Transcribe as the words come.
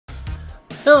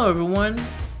Hello everyone,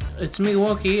 it's me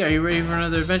Wookie. Are you ready for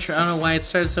another adventure? I don't know why it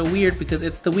started so weird because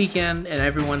it's the weekend and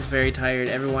everyone's very tired.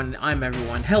 I'm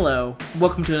everyone. Hello,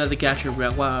 welcome to another Gacha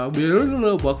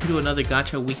welcome to another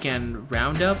Gacha weekend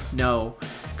roundup? No,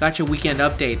 Gacha weekend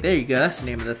update. There you go, that's the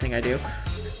name of the thing I do.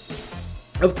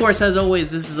 Of course, as always,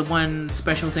 this is the one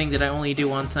special thing that I only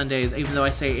do on Sundays, even though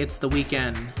I say it's the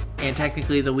weekend. And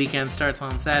technically the weekend starts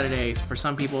on Saturdays. For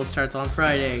some people it starts on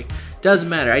Friday. Doesn't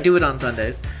matter, I do it on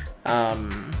Sundays.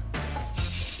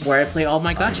 Where I play all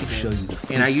my Gacha games.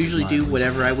 And I usually do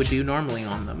whatever I would do normally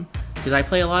on them. Because I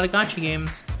play a lot of Gacha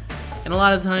games. And a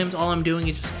lot of times all I'm doing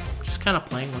is just kind of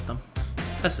playing with them.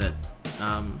 That's it.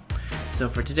 So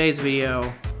for today's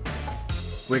video,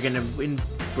 we're gonna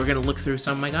look through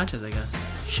some of my Gachas, I guess.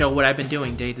 Show what I've been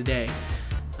doing day to day.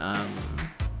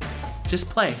 Just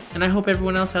play. And I hope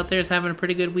everyone else out there is having a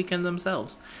pretty good weekend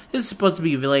themselves. This is supposed to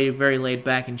be very laid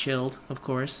back and chilled, of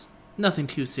course. Nothing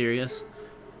too serious.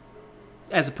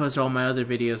 As opposed to all my other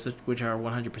videos, which are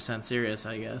 100% serious,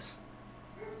 I guess.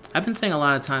 I've been saying a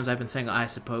lot of times, I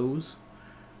suppose.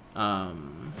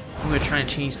 I'm gonna try and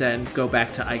change that and go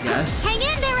back to I guess. Hang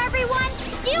in there, everyone!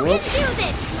 You can do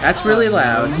this! That's really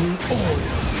loud.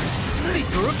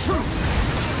 Seeker of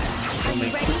truth. Let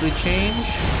me quickly change.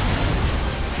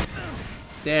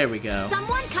 There we go.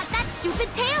 Someone cut that stupid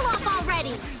tail off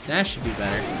already! That should be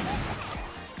better.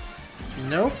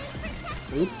 Nope.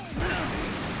 Oop.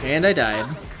 And I died.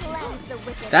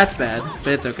 That's bad,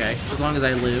 but it's okay. As long as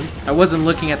I live. I wasn't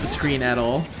looking at the screen at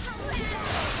all.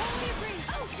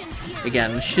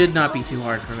 Again, should not be too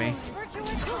hard for me.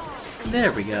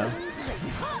 There we go.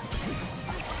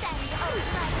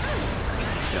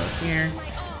 Go here.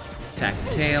 Attack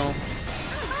the tail.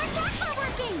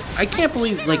 I can't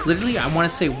believe, like, literally, I want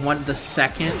to say the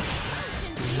second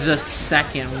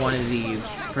one of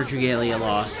these for Dragalia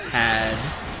lost had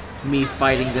me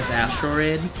fighting this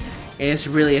asteroid. And it's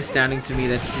really astounding to me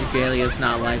that Dragalia is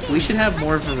not like, we should have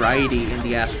more variety in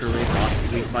the asteroid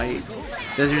bosses we fight.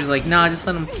 So they're just like, nah, just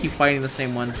let them keep fighting the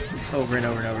same ones over and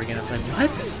over and over again. It's like, what?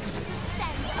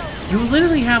 You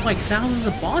literally have like thousands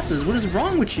of bosses. What is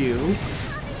wrong with you?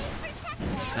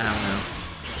 I don't know.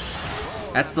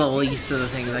 That's the least of the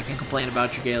things I can complain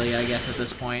about Dragalia, I guess, at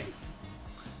this point.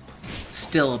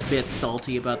 Still a bit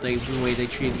salty about the way they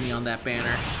treated me on that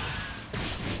banner.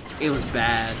 It was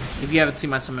bad. If you haven't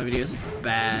seen my summon videos,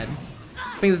 bad.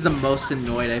 I think this is the most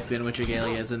annoyed I've been with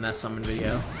Dragalia is in that summon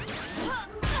video.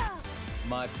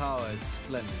 My power is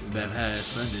splendid.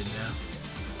 Splendid, yeah.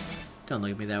 Don't look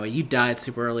at me that way. You died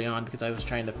super early on because I was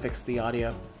trying to fix the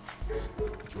audio.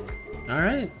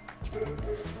 Alright.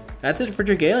 That's it for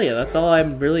Dragalia. That's all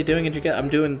I'm really doing in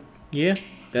Dragalia. Yeah,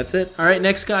 that's it. Alright,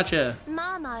 next Gacha.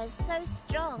 Mama is so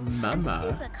strong. Mama.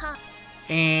 And super calm.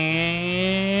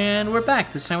 And we're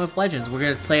back, this time with Legends. We're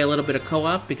going to play a little bit of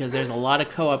co-op because there's a lot of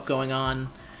co-op going on.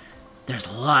 This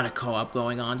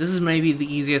is maybe the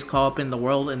easiest co-op in the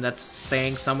world, and that's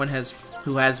saying someone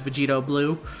who has Vegito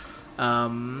Blue.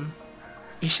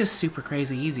 It's just super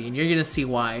crazy easy, and you're going to see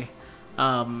why.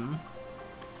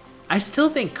 I still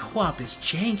think co-op is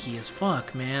janky as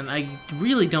fuck, man. I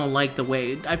really don't like the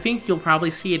way... I think you'll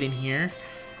probably see it in here.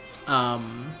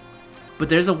 But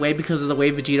there's a way, because of the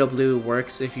way Vegito Blue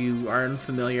works, if you aren't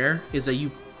familiar, is that you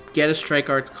get a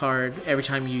Strike Arts card every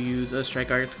time you use a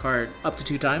Strike Arts card up to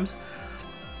 2 times.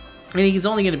 And he's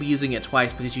only going to be using it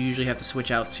twice because you usually have to switch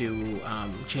out to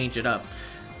change it up.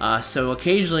 So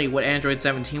occasionally what Android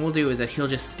 17 will do is that he'll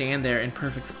just stand there in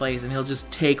perfect place and he'll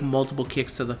just take multiple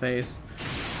kicks to the face.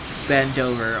 Bend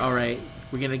over. Alright,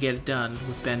 we're going to get it done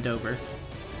with bend over.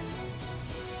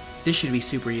 This should be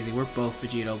super easy. We're both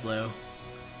Vegito Blue.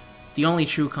 The only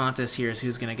true contest here is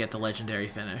who's going to get the legendary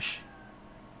finish.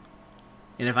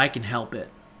 And if I can help it,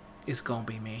 it's going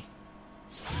to be me.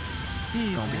 It's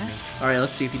going to be me. Alright,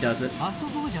 let's see if he does it.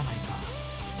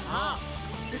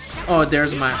 Oh,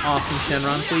 there's my awesome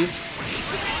Shenron sleeves.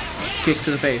 Kick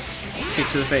to the face. Kick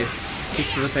to the face. Kick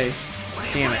to the face.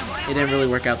 Damn it. It didn't really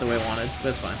work out the way I wanted, but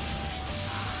it's fine.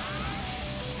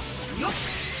 Go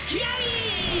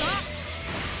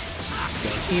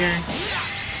here.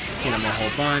 Hit him a whole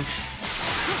bunch.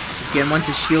 Again, once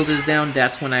his shield is down,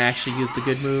 that's when I actually use the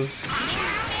good moves. Use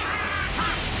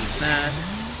that.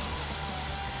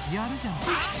 You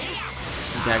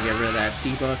gotta get rid of that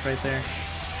debuff right there.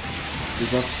 We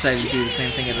both decided to do the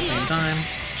same thing at the same time.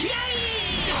 Use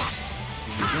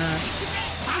that.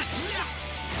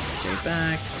 Stay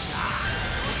back.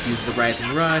 Use the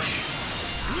Rising Rush.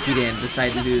 He didn't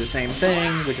decide to do the same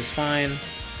thing, which is fine.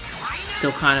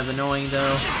 Still kind of annoying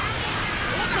though.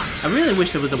 I really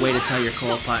wish there was a way to tell your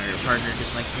co-op partner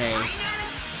just like, hey,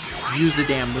 use the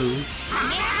damn move.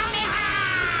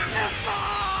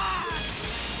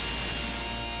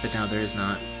 But now there is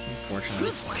not,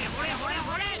 unfortunately.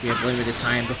 We have limited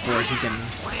time before he can...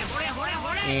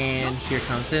 And here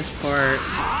comes this part.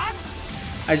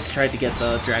 I just tried to get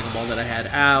the Dragon Ball that I had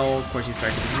out. Of course he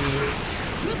started hitting me.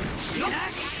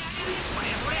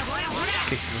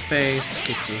 Kick to the face,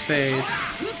 kick to the face.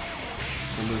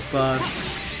 Remove buffs.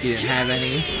 He didn't have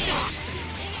any.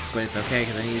 But it's okay,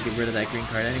 because I need to get rid of that green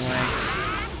card anyway.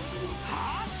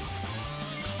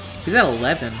 He's at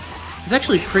 11. It's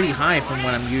actually pretty high from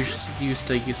what I'm used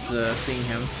to seeing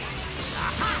him.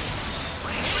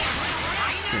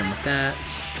 Hit him with that.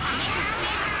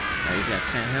 Alright, he's got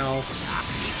 10 health.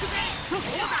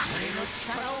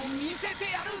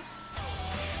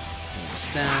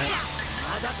 That.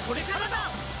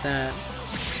 That.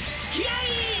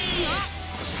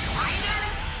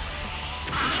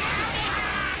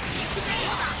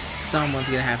 Someone's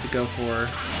gonna have to go for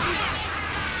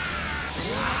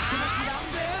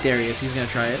Darius. He's gonna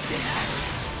try it.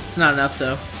 It's not enough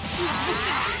though.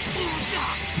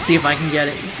 Let's see if I can get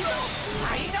it.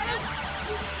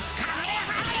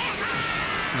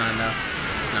 It's not enough.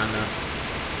 It's not enough.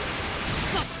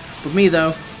 With me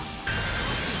though.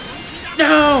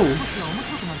 No!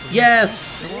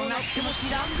 Yes!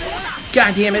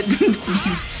 God damn it! You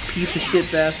piece of shit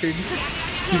bastard.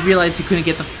 He realized he couldn't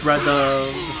get the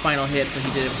final hit, so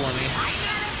he did it for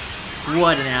me.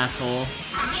 What an asshole.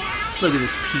 Look at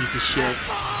this piece of shit.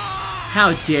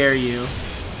 How dare you?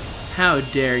 How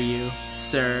dare you,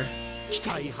 sir?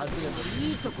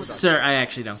 Sir, I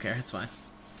actually don't care. It's fine.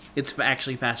 It's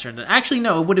actually faster than... Actually,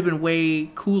 no, it would have been way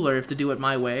cooler if to do it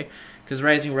my way. Because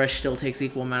Rising Rush still takes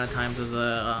equal amount of times as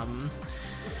a...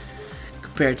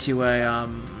 compared to a,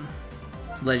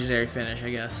 legendary finish, I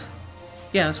guess.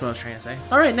 Yeah, that's what I was trying to say.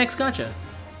 Alright, next gacha.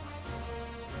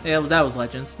 Yeah, that was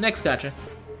Legends. Next gacha.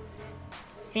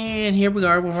 And here we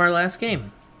are with our last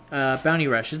game. Bounty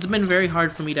Rush. It's been very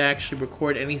hard for me to actually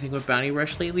record anything with Bounty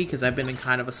Rush lately, because I've been in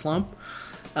kind of a slump.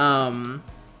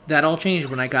 That all changed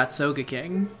when I got Soga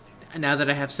King. And now that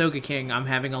I have Soga King, I'm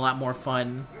having a lot more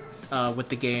fun with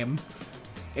the game.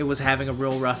 It was having a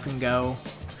real rough and go.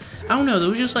 I don't know, there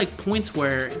was just like points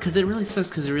where, because it really sucks,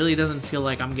 because it really doesn't feel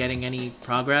like I'm getting any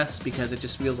progress, because it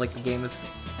just feels like the game is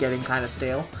getting kind of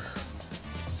stale.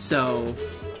 So,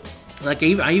 like,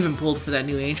 I even pulled for that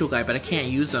new Angel guy, but I can't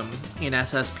use him in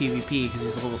SS PvP because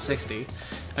he's level 60.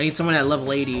 I need someone at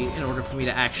level 80 in order for me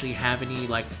to actually have any,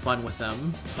 like, fun with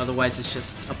them. Otherwise, it's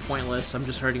just a pointless. I'm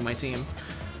just hurting my team.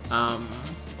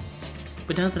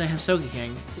 But now that I have Soga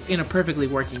King in a perfectly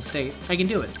working state, I can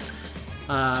do it.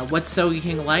 What's Soga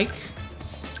King like?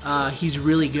 He's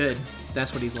really good.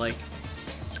 That's what he's like.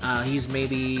 He's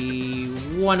maybe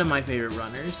one of my favorite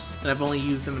runners, and I've only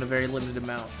used him in a very limited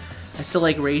amount. I still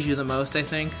like Reiju the most, I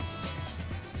think.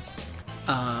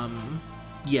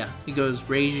 Yeah, he goes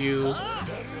Reiju,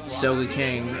 Soga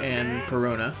King, and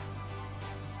Perona.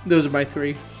 Those are my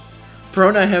three.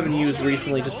 Perona I haven't used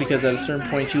recently just because at a certain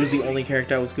point she was the only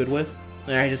character I was good with,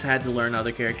 and I just had to learn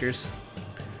other characters.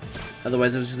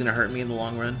 Otherwise it was just going to hurt me in the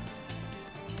long run.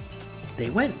 They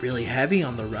went really heavy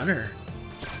on the runner.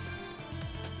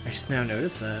 I just now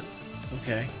noticed that.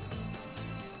 Okay.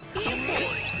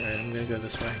 Alright, I'm gonna go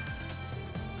this way.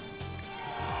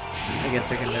 I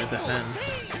guess I can defend.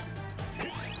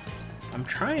 I'm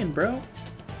trying, bro.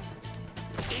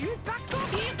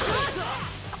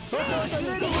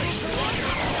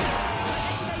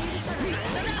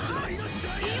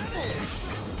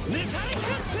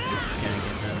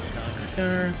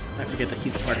 I forget that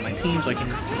he's part of my team, so I don't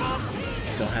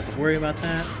have to worry about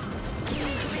that.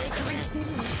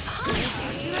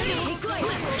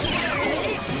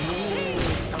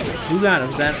 Who got him?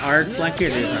 Is that our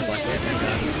Blackbeard? It is our Blackbeard.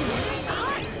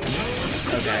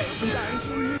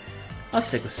 Okay. I'll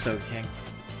stick with Soga King.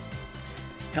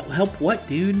 Help what,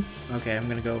 dude? Okay, I'm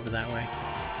gonna go over that way.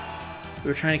 We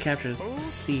were trying to capture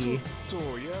C.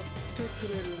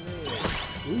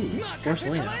 Ooh, poor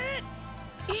Selena.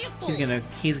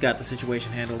 He's got the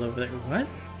situation handled over there. What?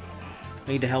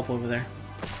 I need to help over there.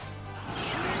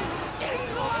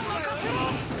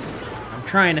 I'm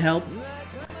trying to help.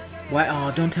 What?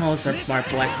 Oh, don't tell us our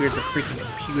Blackbeard's a freaking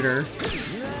computer.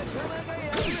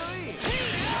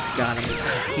 Got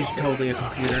him. He's totally a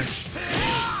computer.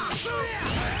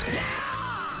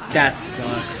 That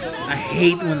sucks. I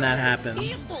hate when that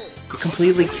happens. It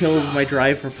completely kills my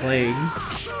drive for playing.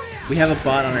 We have a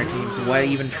bot on our team, so why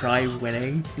even try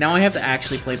winning? Now I have to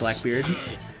actually play Blackbeard.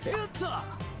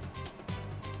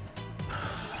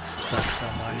 Sucks so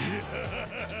much.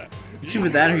 It's either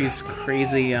that or he's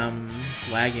crazy,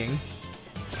 lagging.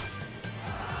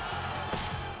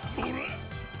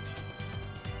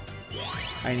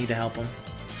 I need to help him.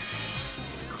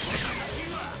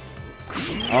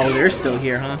 Oh, they're still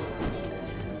here, huh?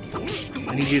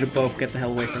 I need you to both get the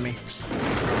hell away from me.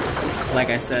 Like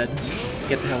I said,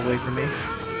 get the hell away from me.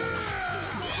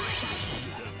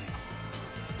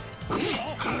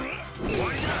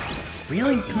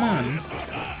 Really? Come on.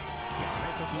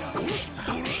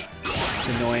 It's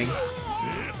annoying.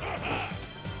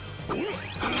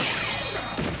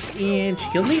 And she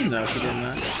killed me? No, she did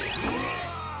not.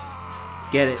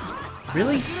 Get it.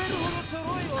 Really?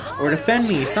 Or defend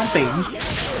me, something.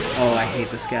 Oh, I hate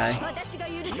this guy.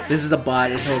 This is the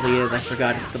bot, it totally is. I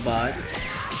forgot it's the bot.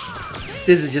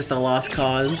 This is just a lost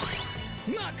cause.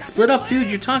 Split up, dude,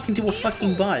 you're talking to a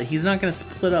fucking bot. He's not gonna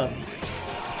split up.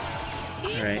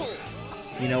 Alright.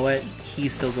 You know what?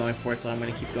 He's still going for it, so I'm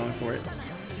gonna keep going for it.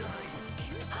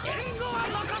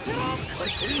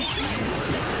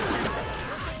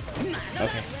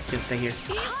 Okay, can stay here.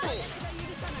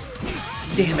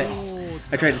 Damn it.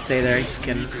 I tried to stay there, I just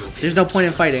couldn't. There's no point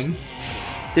in fighting.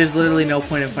 There's literally no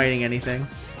point in fighting anything.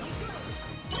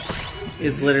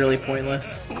 It's literally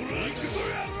pointless.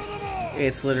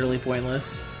 It's literally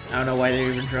pointless. I don't know why they're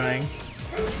even trying.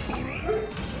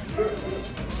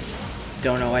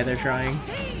 Don't know why they're trying.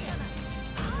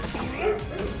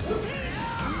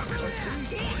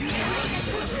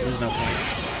 There's no point.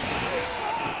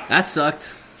 That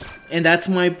sucked. And that's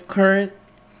my current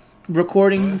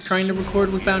recording, trying to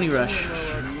record with Bounty Rush.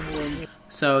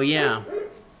 So yeah,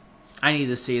 I need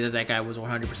to see that that guy was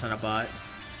 100% a bot.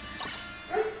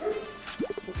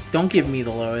 Don't give me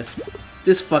the lowest.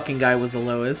 This fucking guy was the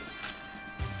lowest.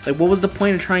 Like, what was the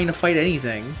point of trying to fight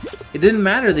anything? It didn't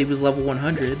matter that he was level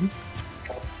 100.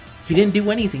 He didn't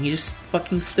do anything, he just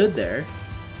fucking stood there.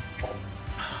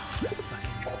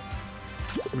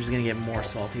 I'm just gonna get more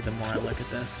salty the more I look at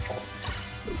this.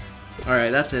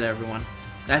 Alright, that's it, everyone.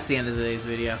 That's the end of today's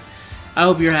video. I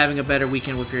hope you're having a better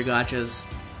weekend with your gachas.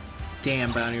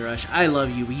 Damn, Bounty Rush. I love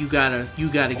you, but you gotta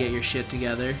get your shit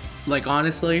together. Like,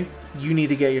 honestly, you need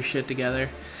to get your shit together.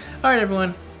 Alright,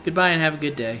 everyone. Goodbye and have a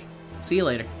good day. See you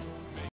later.